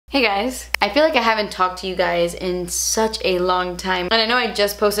Hey guys, I feel like I haven't talked to you guys in such a long time, and I know I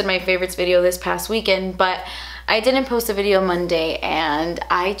just posted my favorites video this past weekend, but I didn't post a video Monday, and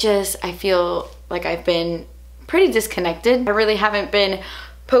I feel like I've been pretty disconnected. I really haven't been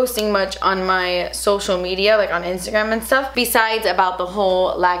posting much on my social media, like on Instagram and stuff, besides about the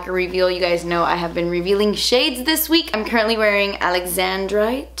whole lacquer reveal. You guys know I have been revealing shades this week. I'm currently wearing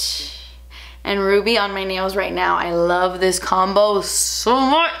Alexandrite and Ruby on my nails right now. I love this combo so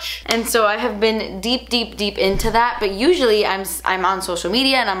much. And so I have been deep into that, but usually I'm on social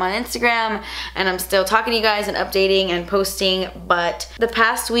media and I'm on Instagram and I'm still talking to you guys and updating and posting, but the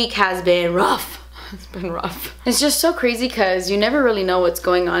past week has been rough. It's been rough. It's just so crazy because you never really know what's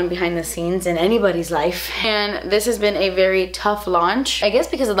going on behind the scenes in anybody's life. And this has been a very tough launch. I guess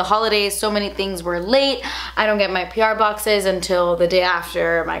because of the holidays, so many things were late. I don't get my PR boxes until the day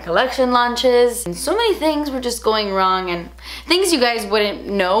after my collection launches. And so many things were just going wrong and things you guys wouldn't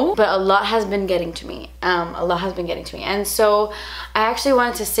know, but a lot has been getting to me. And so I actually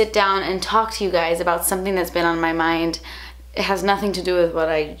wanted to sit down and talk to you guys about something that's been on my mind. It has nothing to do with what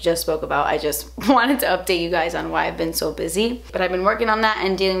I just spoke about. I just wanted to update you guys on why I've been so busy. But I've been working on that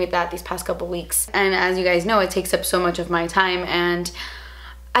and dealing with that these past couple weeks. And as you guys know, it takes up so much of my time, and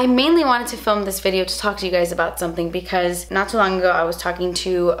I mainly wanted to film this video to talk to you guys about something because not too long ago I was talking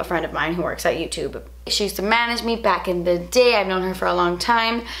to a friend of mine who works at YouTube. She used to manage me back in the day. I've known her for a long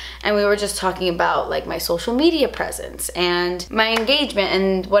time, and we were just talking about like my social media presence and my engagement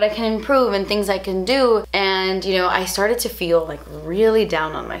and what I can improve and things I can do. And you know, I started to feel like really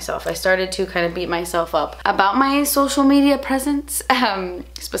down on myself. I started to kind of beat myself up about my social media presence,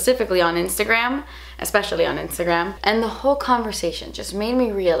 specifically on Instagram, especially on Instagram. And the whole conversation just made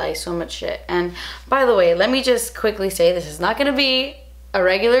me realize so much shit. And by the way, let me just quickly say this is not gonna be a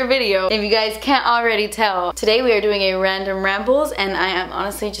regular video. If you guys can't already tell, today we are doing a random rambles, and I am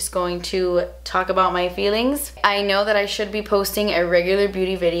honestly just going to talk about my feelings. I know that I should be posting a regular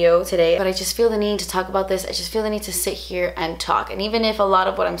beauty video today, but I just feel the need to talk about this. I just feel the need to sit here and talk. And even if a lot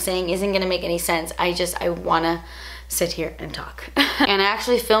of what I'm saying isn't gonna make any sense, I wanna sit here and talk. And I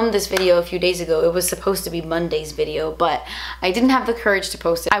actually filmed this video a few days ago. It was supposed to be Monday's video, but I didn't have the courage to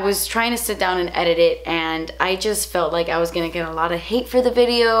post it. I was trying to sit down and edit it, and I just felt like I was gonna get a lot of hate for the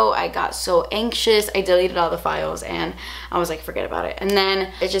video. I got so anxious. I deleted all the files and I was like, forget about it. And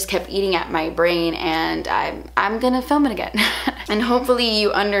then it just kept eating at my brain, and I'm gonna film it again. And hopefully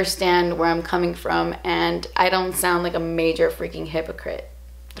you understand where I'm coming from and I don't sound like a major freaking hypocrite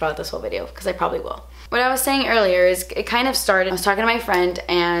throughout this whole video, because I probably will. What I was saying earlier is it kind of started, I was talking to my friend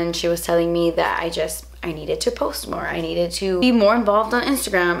and she was telling me that I needed to post more. I needed to be more involved on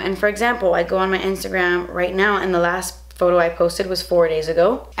Instagram. And for example, I go on my Instagram right now and the last photo I posted was 4 days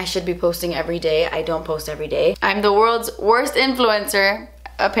ago. I should be posting every day. I don't post every day. I'm the world's worst influencer,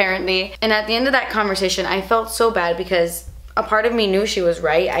 apparently. And at the end of that conversation, I felt so bad because a part of me knew she was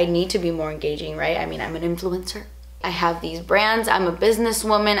right. I need to be more engaging, right? I mean, I'm an influencer. I have these brands, I'm a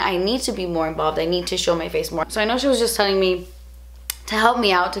businesswoman, I need to be more involved, I need to show my face more. So I know she was just telling me to help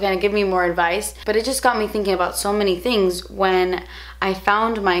me out, to kind of give me more advice, but it just got me thinking about so many things when I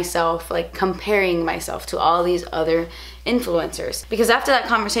found myself like comparing myself to all these other influencers. Because after that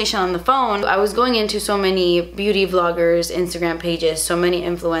conversation on the phone, I was going into so many beauty vloggers, Instagram pages, so many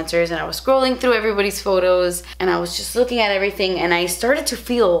influencers, and I was scrolling through everybody's photos and I was just looking at everything, and I started to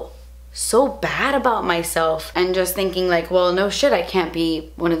feel so bad about myself and just thinking like, well, no shit, I can't be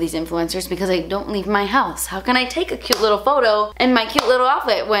one of these influencers because I don't leave my house. How can I take a cute little photo in my cute little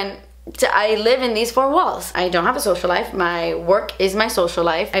outfit when I live in these 4 walls? I don't have a social life. My work is my social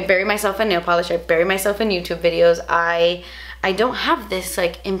life. I bury myself in nail polish. I bury myself in YouTube videos. I don't have this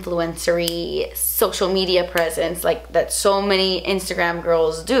like influencery social media presence like that so many Instagram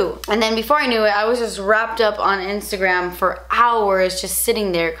girls do. And then before I knew it, I was just wrapped up on Instagram for hours, just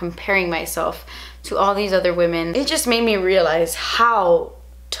sitting there comparing myself to all these other women. It just made me realize how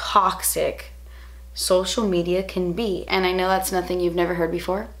toxic social media can be. And I know that's nothing you've never heard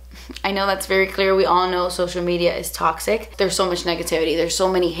before. I know that's very clear. We all know social media is toxic. There's so much negativity. There's so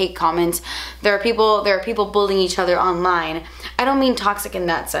many hate comments. There are people bullying each other online. I don't mean toxic in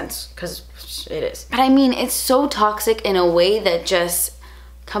that sense, because it is. But I mean, it's so toxic in a way that just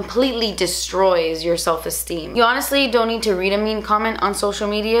completely destroys your self-esteem. You honestly don't need to read a mean comment on social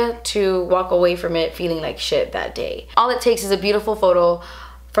media to walk away from it feeling like shit that day. All it takes is a beautiful photo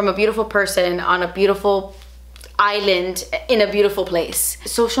from a beautiful person on a beautiful island in a beautiful place.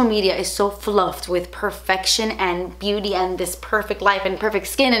 Social media is so fluffed with perfection and beauty and this perfect life and perfect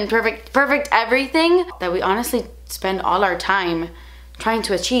skin and perfect everything that we honestly spend all our time trying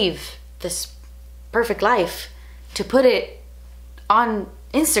to achieve this perfect life, to put it on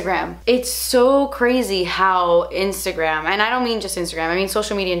Instagram. It's so crazy how Instagram, and I don't mean just Instagram, I mean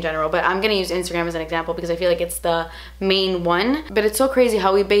social media in general, but I'm gonna use Instagram as an example because I feel like it's the main one. But it's so crazy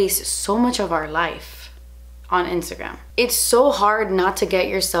how we base so much of our life on Instagram. It's so hard not to get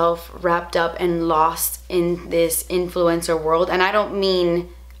yourself wrapped up and lost in this influencer world. And I don't mean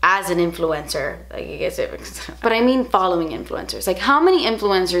as an influencer, like you guys, but I mean following influencers. Like, how many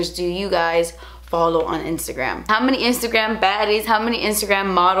influencers do you guys follow on Instagram? How many Instagram baddies, how many Instagram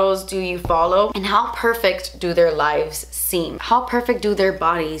models do you follow? And how perfect do their lives seem? How perfect do their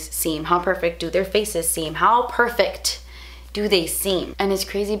bodies seem? How perfect do their faces seem? How perfect do they seem? And it's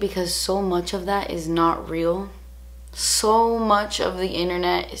crazy because so much of that is not real. So much of the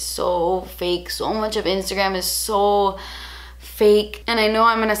internet is so fake. So much of Instagram is so fake. And I know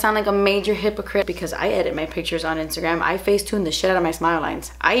I'm gonna sound like a major hypocrite because I edit my pictures on Instagram. I Facetune the shit out of my smile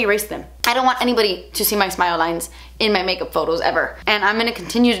lines. I erase them. I don't want anybody to see my smile lines in my makeup photos ever. And I'm gonna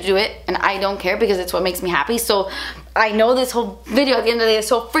continue to do it, and I don't care because it's what makes me happy. So I know this whole video at the end of the day is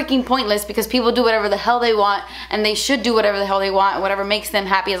so freaking pointless because people do whatever the hell they want, and they should do whatever the hell they want, whatever makes them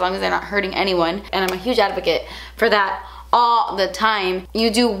happy, as long as they're not hurting anyone. And I'm a huge advocate for that all the time.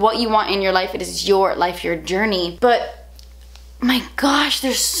 You do what you want in your life. It is your life, your journey. But my gosh,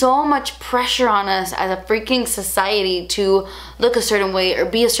 there's so much pressure on us as a freaking society to look a certain way or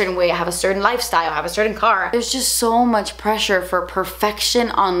be a certain way, have a certain lifestyle, have a certain car. There's just so much pressure for perfection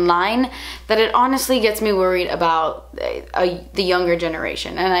online that it honestly gets me worried about the younger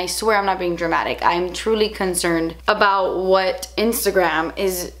generation. And I swear I'm not being dramatic. I'm truly concerned about what Instagram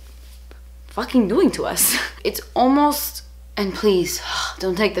is fucking doing to us. It's almost, and please,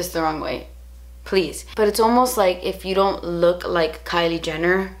 don't take this the wrong way, please. But it's almost like if you don't look like Kylie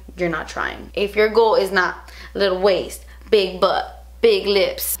Jenner, you're not trying. If your goal is not little waist, big butt, big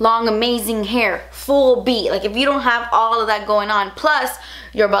lips, long amazing hair, full beat, like if you don't have all of that going on, plus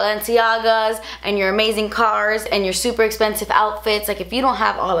your Balenciagas and your amazing cars and your super expensive outfits, like if you don't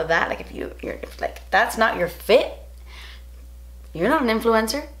have all of that, like if you're like, that's not your fit, you're not an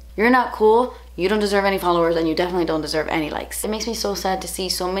influencer, you're not cool, you don't deserve any followers, and you definitely don't deserve any likes. It makes me so sad to see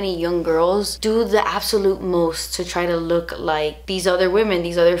so many young girls do the absolute most to try to look like these other women,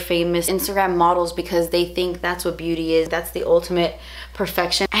 these other famous Instagram models, because they think that's what beauty is, that's the ultimate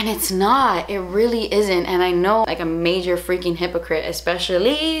perfection. And it's not, it really isn't. And I know, like, a major freaking hypocrite,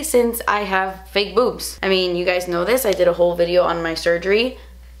 especially since I have fake boobs. I mean, you guys know this, I did a whole video on my surgery.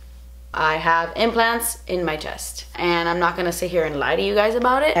 I have implants in my chest, and I'm not gonna sit here and lie to you guys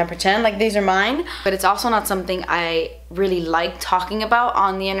about it and pretend like these are mine, but it's also not something I really like talking about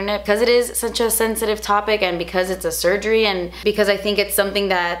on the internet because it is such a sensitive topic, and because it's a surgery, and because I think it's something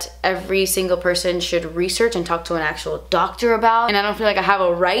that every single person should research and talk to an actual doctor about. And I don't feel like I have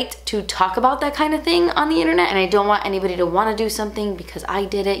a right to talk about that kind of thing on the internet, and I don't want anybody to want to do something because I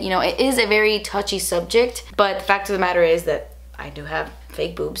did it. You know, it is a very touchy subject, but the fact of the matter is that I do have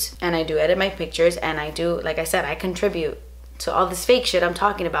fake boobs, and I do edit my pictures, and I do, like I said, I contribute to all this fake shit I'm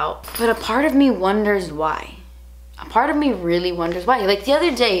talking about. But a part of me wonders why. A part of me really wonders why. Like the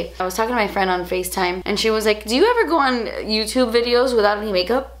other day, I was talking to my friend on FaceTime, and she was like, do you ever go on YouTube videos without any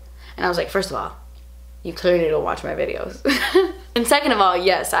makeup? And I was like, first of all, you clearly don't watch my videos. And second of all,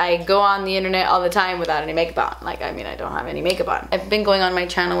 yes, I go on the internet all the time without any makeup on. Like, I mean, I don't have any makeup on. I've been going on my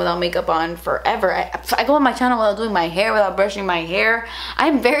channel without makeup on forever. I go on my channel without doing my hair, without brushing my hair.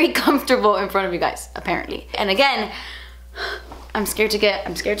 I'm very comfortable in front of you guys, apparently. And again, I'm scared to get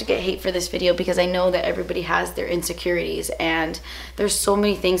hate for this video because I know that everybody has their insecurities, and there's so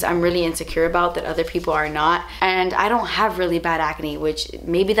many things I'm really insecure about that other people are not. And I don't have really bad acne, which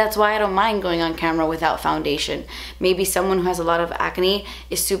maybe that's why I don't mind going on camera without foundation. Maybe someone who has a lot of acne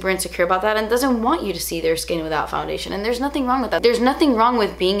is super insecure about that and doesn't want you to see their skin without foundation, and there's nothing wrong with that. There's nothing wrong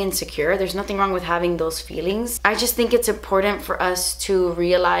with being insecure. There's nothing wrong with having those feelings. I just think it's important for us to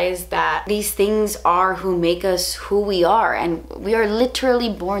realize that these things are who make us who we are, and we are literally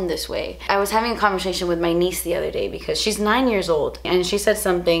born this way. I was having a conversation with my niece the other day because she's 9 years old, and she said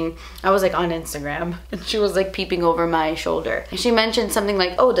something, I was like on Instagram, and she was like peeping over my shoulder, and she mentioned something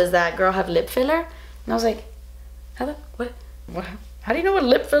like, oh, does that girl have lip filler? And I was like, what? How do you know what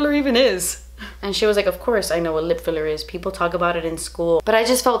lip filler even is? And she was like, of course I know what lip filler is. People talk about it in school. But I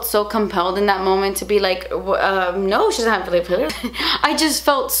just felt so compelled in that moment to be like, no, she doesn't have lip filler. I just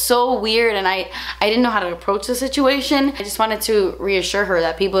felt so weird, and I didn't know how to approach the situation. I just wanted to reassure her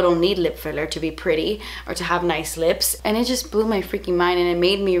that people don't need lip filler to be pretty or to have nice lips. And it just blew my freaking mind, and it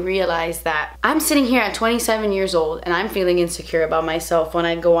made me realize that I'm sitting here at 27 years old and I'm feeling insecure about myself when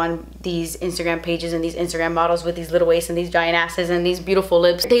I go on these Instagram pages and these Instagram models with these little waists and these giant asses and these beautiful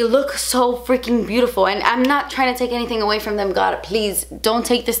lips. They look so freaking beautiful. And I'm not trying to take anything away from them. God, please don't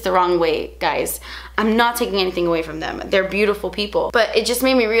take this the wrong way, guys. I'm not taking anything away from them. They're beautiful people. But it just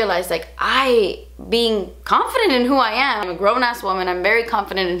made me realize, like, being confident in who I am, I'm a grown-ass woman, I'm very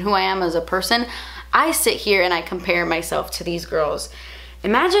confident in who I am as a person. I sit here and I compare myself to these girls.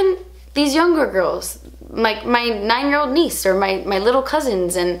 Imagine these younger girls, like my 9-year-old niece or my little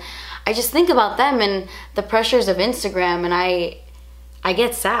cousins, and I just think about them and the pressures of Instagram, and I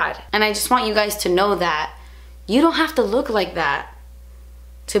get sad. And I just want you guys to know that you don't have to look like that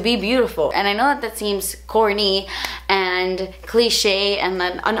to be beautiful. And I know that seems corny and cliche and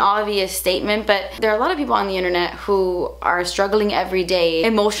an obvious statement, but there are a lot of people on the internet who are struggling every day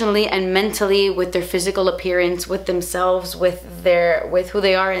emotionally and mentally with their physical appearance, with themselves, with who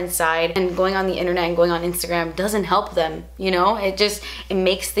they are inside. And going on the internet and going on Instagram doesn't help them, you know? It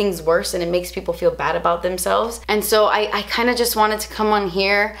makes things worse, and it makes people feel bad about themselves. And so I kind of just wanted to come on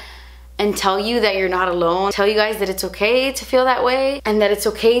here and tell you that you're not alone. Tell you guys that it's okay to feel that way, and that it's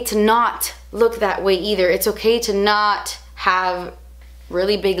okay to not look that way either. It's okay to not have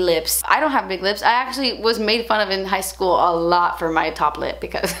really big lips. I don't have big lips. I actually was made fun of in high school a lot for my top lip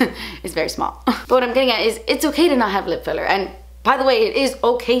because it's very small. But what I'm getting at is it's okay to not have lip filler. And by the way, it is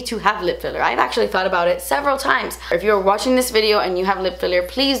okay to have lip filler. I've actually thought about it several times. If you're watching this video and you have lip filler,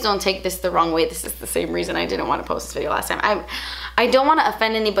 please don't take this the wrong way. This is the same reason I didn't want to post this video last time. I don't want to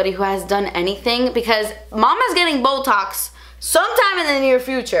offend anybody who has done anything, because mama's getting Botox sometime in the near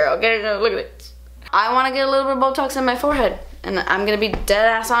future, okay? Look at it. I want to get a little bit of Botox in my forehead, and I'm going to be dead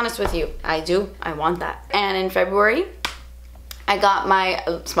ass honest with you. I do. I want that. And in February, I got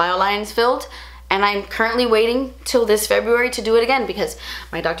my smile lines filled. And I'm currently waiting till this February to do it again, because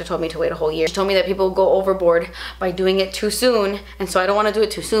my doctor told me to wait a whole year. She told me that people go overboard by doing it too soon, and so I don't want to do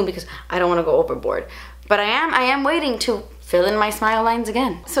it too soon because I don't want to go overboard. But I am waiting to fill in my smile lines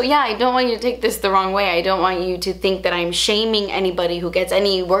again. So yeah, I don't want you to take this the wrong way. I don't want you to think that I'm shaming anybody who gets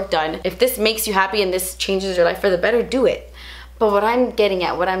any work done. If this makes you happy and this changes your life for the better, do it. But what I'm getting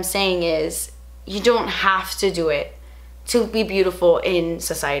at, what I'm saying is, you don't have to do it to be beautiful in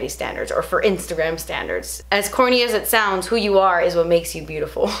society standards or for Instagram standards. As corny as it sounds, who you are is what makes you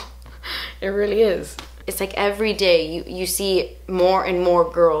beautiful. It really is. It's like every day you see more and more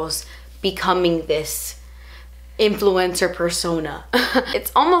girls becoming this influencer persona.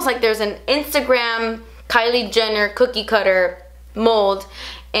 It's almost like there's an Instagram Kylie Jenner cookie cutter mold,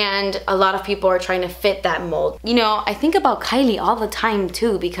 and a lot of people are trying to fit that mold. You know, I think about Kylie all the time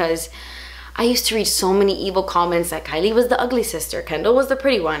too, because I used to read so many evil comments that Kylie was the ugly sister, Kendall was the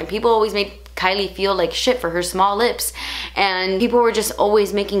pretty one, and people always made Kylie feel like shit for her small lips, and people were just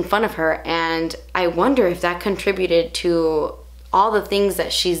always making fun of her. And I wonder if that contributed to all the things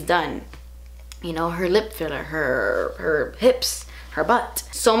that she's done. You know, her lip filler, her hips, her butt.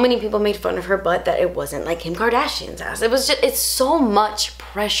 So many people made fun of her butt that it wasn't like Kim Kardashian's ass. It's so much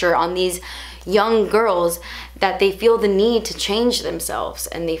pressure on these young girls that they feel the need to change themselves,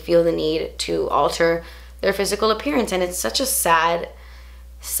 and they feel the need to alter their physical appearance. And it's such a sad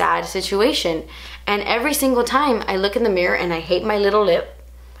situation. And every single time I look in the mirror and I hate my little lip,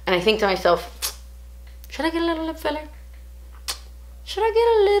 and I think to myself, should I get a little lip filler? Should I get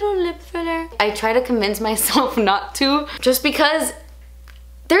a little lip filler? I try to convince myself not to, just because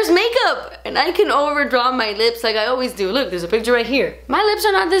there's makeup and I can overdraw my lips like I always do. Look, there's a picture right here. My lips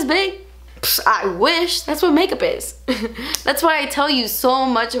are not this big. I wish. That's what makeup is. That's why I tell you, so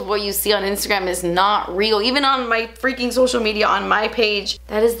much of what you see on Instagram is not real. Even on my freaking social media, on my page.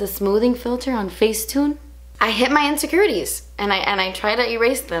 That is the smoothing filter on Facetune. I hit my insecurities and I try to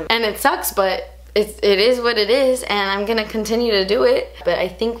erase them. And it sucks, but it is what it is, and I'm gonna continue to do it. But I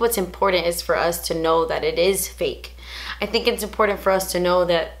think what's important is for us to know that it is fake. I think it's important for us to know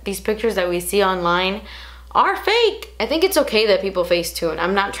that these pictures that we see online are fake. I think it's okay that people Facetune.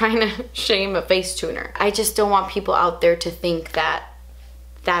 I'm not trying to shame a Facetuner. I just don't want people out there to think that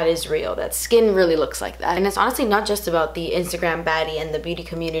that is real, that skin really looks like that. And it's honestly not just about the Instagram baddie and the beauty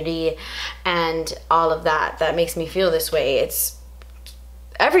community and all of that that makes me feel this way. It's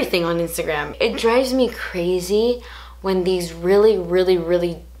everything on Instagram. It drives me crazy when these really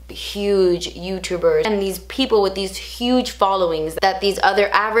huge YouTubers and these people with these huge followings that these other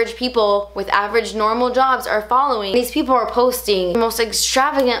average people with average normal jobs are following. These people are posting the most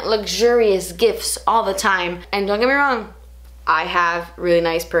extravagant, luxurious gifts all the time. And don't get me wrong, I have really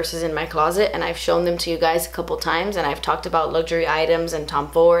nice purses in my closet, and I've shown them to you guys a couple times, and I've talked about luxury items and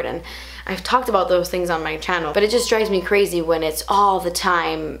Tom Ford, and I've talked about those things on my channel. But it just drives me crazy when it's all the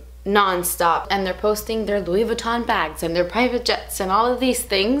time, non-stop, and they're posting their Louis Vuitton bags and their private jets and all of these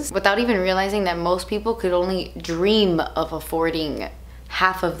things without even realizing that most people could only dream of affording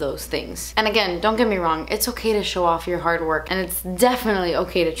half of those things. And again, don't get me wrong, it's okay to show off your hard work, and it's definitely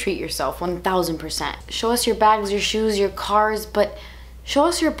okay to treat yourself 1000%. Show us your bags, your shoes, your cars, but show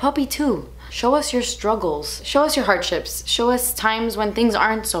us your puppy too. Show us your struggles. Show us your hardships. Show us times when things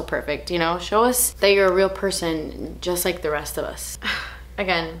aren't so perfect, you know? Show us that you're a real person just like the rest of us.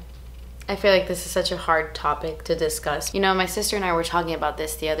 Again, I feel like this is such a hard topic to discuss. You know, my sister and I were talking about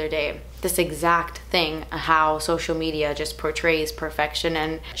this the other day. This exact thing, how social media just portrays perfection.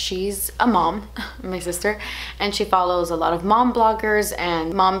 And she's a mom, my sister, and she follows a lot of mom bloggers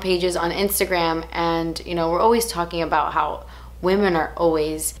and mom pages on Instagram. And, you know, we're always talking about how women are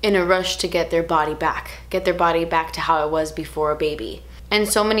always in a rush to get their body back to how it was before a baby. And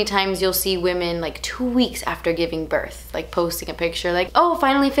so many times you'll see women like 2 weeks after giving birth, like posting a picture like, oh,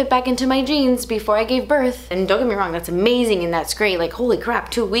 finally fit back into my jeans before I gave birth. And don't get me wrong, that's amazing and that's great. Like, holy crap,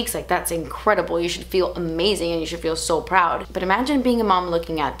 2 weeks, like that's incredible. You should feel amazing and you should feel so proud. But imagine being a mom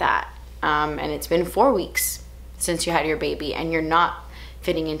looking at that and it's been 4 weeks since you had your baby and you're not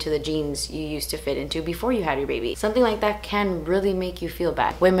fitting into the jeans you used to fit into before you had your baby. Something like that can really make you feel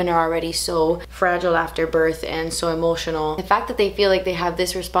bad. Women are already so fragile after birth and so emotional. The fact that they feel like they have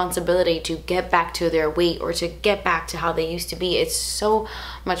this responsibility to get back to their weight or to get back to how they used to be, it's so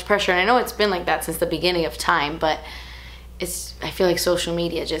much pressure. And I know it's been like that since the beginning of time, but I feel like social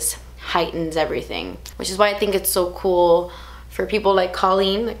media just heightens everything, which is why I think it's so cool for people like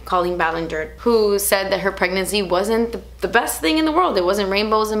Colleen Ballinger, who said that her pregnancy wasn't the best thing in the world. It wasn't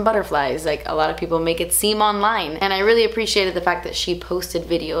rainbows and butterflies like a lot of people make it seem online. And I really appreciated the fact that she posted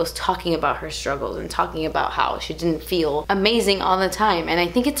videos talking about her struggles and talking about how she didn't feel amazing all the time. And I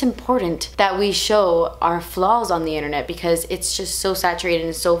think it's important that we show our flaws on the internet because it's just so saturated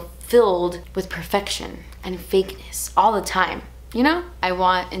and so filled with perfection and fakeness all the time, you know? I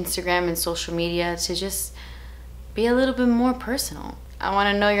want Instagram and social media to just be a little bit more personal. I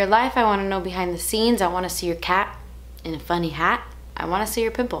want to know your life. I want to know behind the scenes. I want to see your cat in a funny hat. I want to see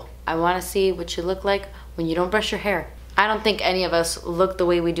your pimple. I want to see what you look like when you don't brush your hair. I don't think any of us look the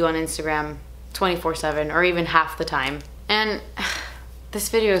way we do on Instagram 24/7 or even half the time. And this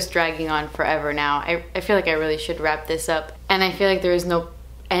video is dragging on forever now. I feel like I really should wrap this up. And I feel like there is no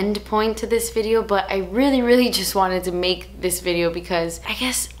end point to this video, but I really just wanted to make this video because I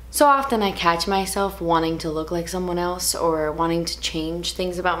guess so often I catch myself wanting to look like someone else or wanting to change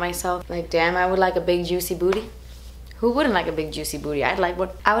things about myself. Like, damn, I would like a big juicy booty. Who wouldn't like a big juicy booty? I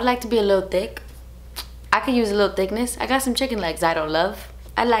would like to be a little thick. I could use a little thickness. I got some chicken legs I don't love.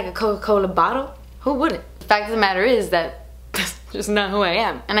 I'd like a Coca-Cola bottle. Who wouldn't? The fact of the matter is that that's just not who I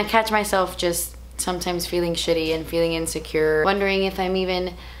am. And I catch myself just sometimes feeling shitty and feeling insecure, wondering if I'm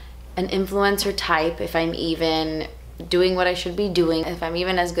even an influencer type, if I'm even doing what I should be doing, if I'm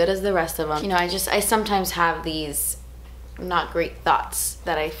even as good as the rest of them. You know, I sometimes have these not great thoughts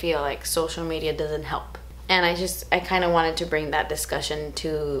that I feel like social media doesn't help. And I kind of wanted to bring that discussion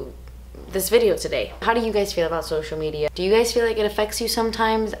to this video today. How do you guys feel about social media? Do you guys feel like it affects you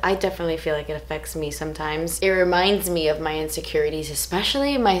sometimes? I definitely feel like it affects me sometimes. It reminds me of my insecurities,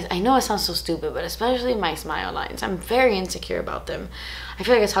 especially I know it sounds so stupid, but especially my smile lines. I'm very insecure about them. I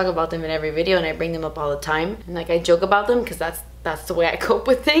feel like I talk about them in every video and I bring them up all the time. And like I joke about them because that's the way I cope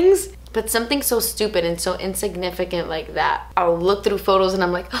with things. But something so stupid and so insignificant like that, I'll look through photos and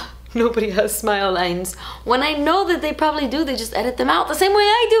I'm like, oh, nobody has smile lines. When I know that they probably do, they just edit them out the same way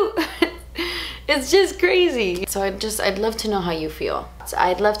I do. It's just crazy. So I'd love to know how you feel. So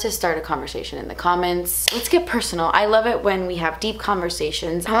I'd love to start a conversation in the comments. Let's get personal. I love it when we have deep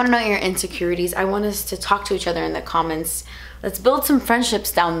conversations. I want to know your insecurities. I want us to talk to each other in the comments. Let's build some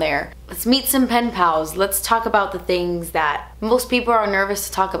friendships down there. Let's meet some pen pals. Let's talk about the things that most people are nervous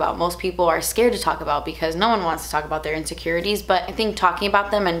to talk about. Most people are scared to talk about because no one wants to talk about their insecurities. But I think talking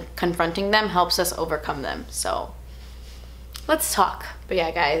about them and confronting them helps us overcome them. So let's talk. But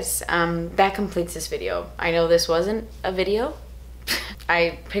yeah, guys, that completes this video. I know this wasn't a video.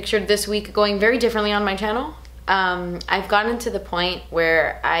 I pictured this week going very differently on my channel. I've gotten to the point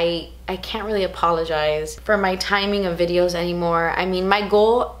where I can't really apologize for my timing of videos anymore. I mean, my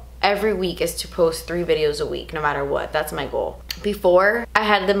goal every week is to post 3 videos a week, no matter what. That's my goal. Before, I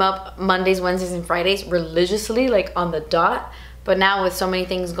had them up Mondays, Wednesdays, and Fridays religiously, like on the dot. But now with so many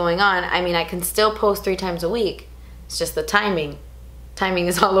things going on, I mean, I can still post 3 times a week. It's just the timing. Timing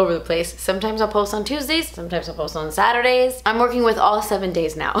is all over the place. Sometimes I'll post on Tuesdays, sometimes I'll post on Saturdays. I'm working with all 7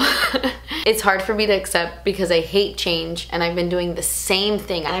 days now. It's hard for me to accept because I hate change and I've been doing the same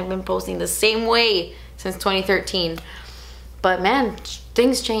thing. I've been posting the same way since 2013. But man,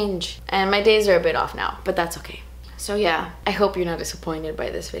 things change and my days are a bit off now, but that's okay. So yeah, I hope you're not disappointed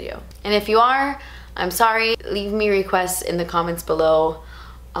by this video. And if you are, I'm sorry. Leave me requests in the comments below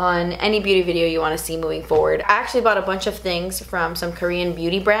on any beauty video you want to see moving forward. I actually bought a bunch of things from some Korean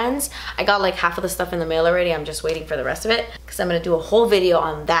beauty brands. I got like half of the stuff in the mail already. I'm just waiting for the rest of it because I'm gonna do a whole video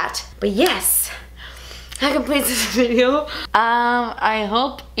on that. But yes, that completes this video. I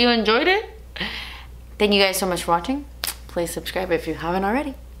hope you enjoyed it. Thank you guys so much for watching. Please subscribe if you haven't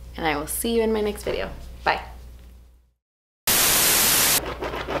already, and I will see you in my next video. Bye.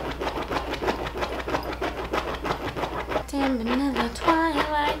 Dim in the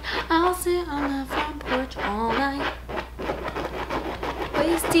twilight, I'll sit on the front porch all night,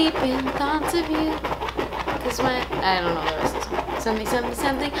 waist deep in thoughts of you. Cause when I don't know the rest of the song. Something, something,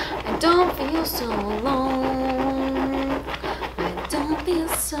 something. I don't feel so alone. I don't feel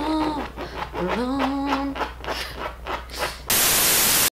so alone.